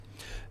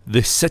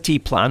The City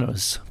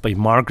Planners by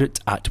Margaret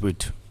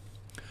Atwood.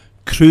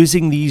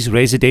 Cruising these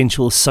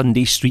residential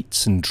Sunday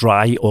streets in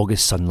dry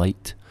August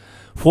sunlight,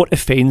 what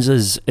offends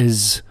us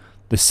is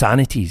the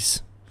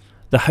sanities.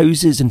 The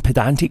houses in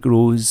pedantic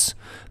rows,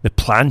 the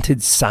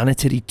planted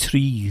sanitary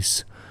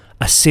trees,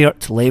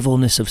 assert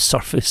levelness of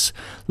surface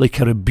like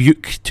a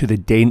rebuke to the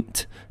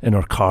dent in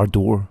our car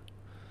door.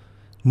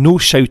 No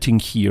shouting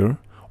here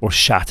or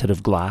shatter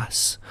of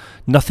glass,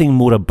 nothing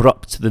more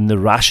abrupt than the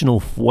rational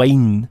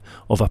whine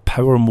of a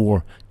power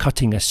mower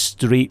cutting a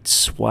straight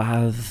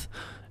swathe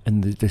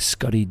in the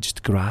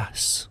discouraged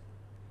grass.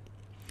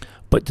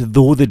 But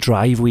though the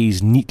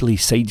driveways neatly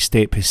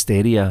sidestep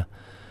hysteria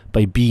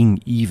by being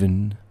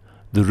even,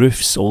 the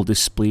roofs all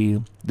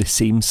display the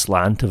same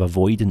slant of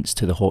avoidance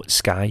to the hot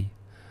sky.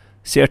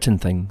 Certain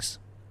things.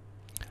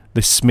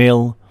 The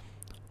smell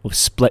of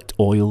split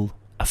oil,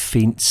 a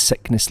faint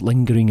sickness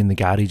lingering in the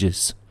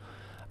garages.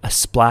 A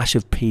splash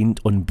of paint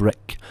on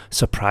brick,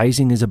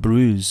 surprising as a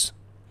bruise.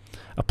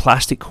 A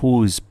plastic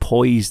hose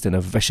poised in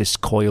a vicious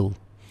coil.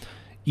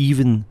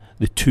 Even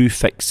the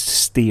too-fixed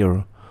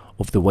stare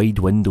of the wide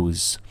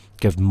windows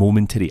give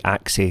momentary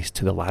access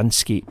to the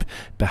landscape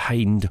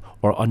behind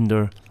or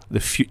under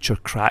the future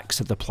cracks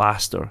of the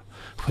plaster,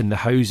 when the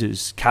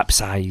houses,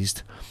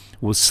 capsized,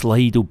 will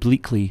slide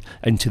obliquely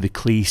into the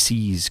clay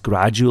seas,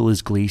 gradual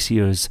as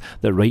glaciers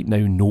that right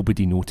now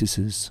nobody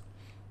notices.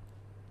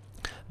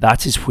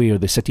 That is where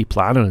the city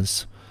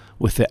planners,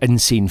 with the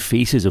insane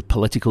faces of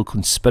political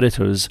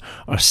conspirators,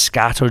 are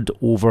scattered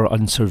over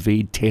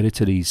unsurveyed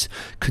territories,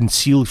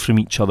 concealed from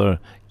each other,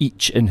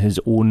 each in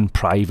his own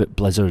private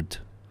blizzard.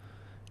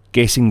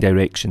 Guessing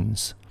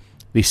directions,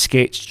 they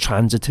sketch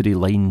transitory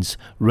lines,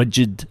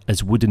 rigid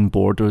as wooden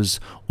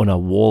borders on a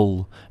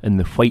wall in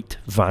the white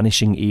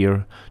vanishing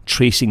air,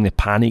 tracing the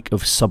panic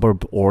of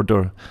suburb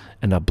order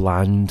in a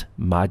bland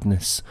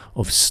madness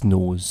of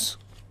snows.